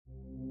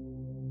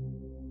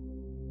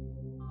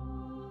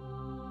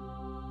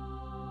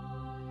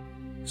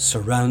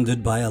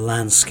surrounded by a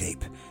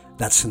landscape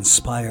that's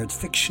inspired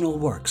fictional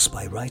works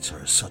by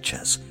writers such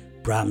as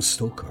Bram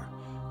Stoker,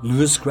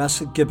 Lewis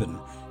Grassic Gibbon,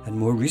 and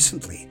more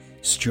recently,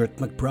 Stuart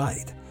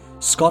McBride,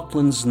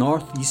 Scotland's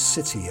northeast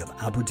city of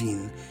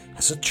Aberdeen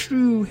has a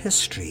true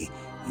history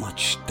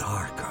much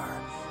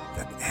darker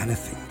than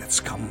anything that's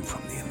come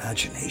from the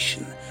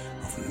imagination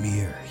of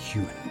mere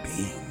human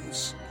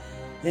beings.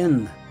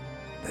 In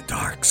The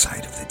Dark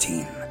Side of the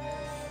Dene,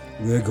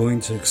 we're going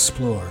to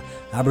explore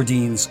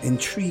Aberdeen's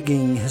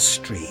intriguing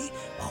history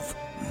of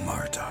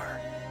murder,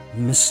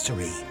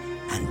 mystery,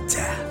 and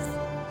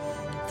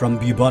death. From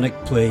bubonic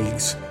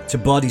plagues to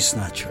body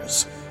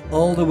snatchers,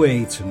 all the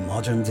way to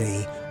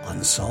modern-day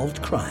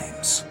unsolved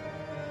crimes.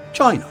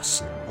 Join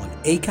us on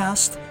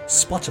Acast,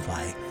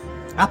 Spotify,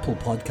 Apple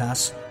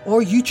Podcasts,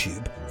 or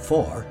YouTube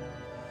for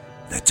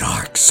The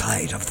Dark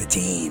Side of the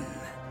Dene.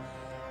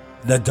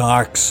 The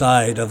Dark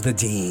Side of the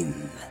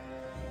Dene.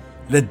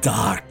 The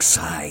Dark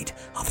Side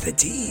of the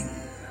Dene.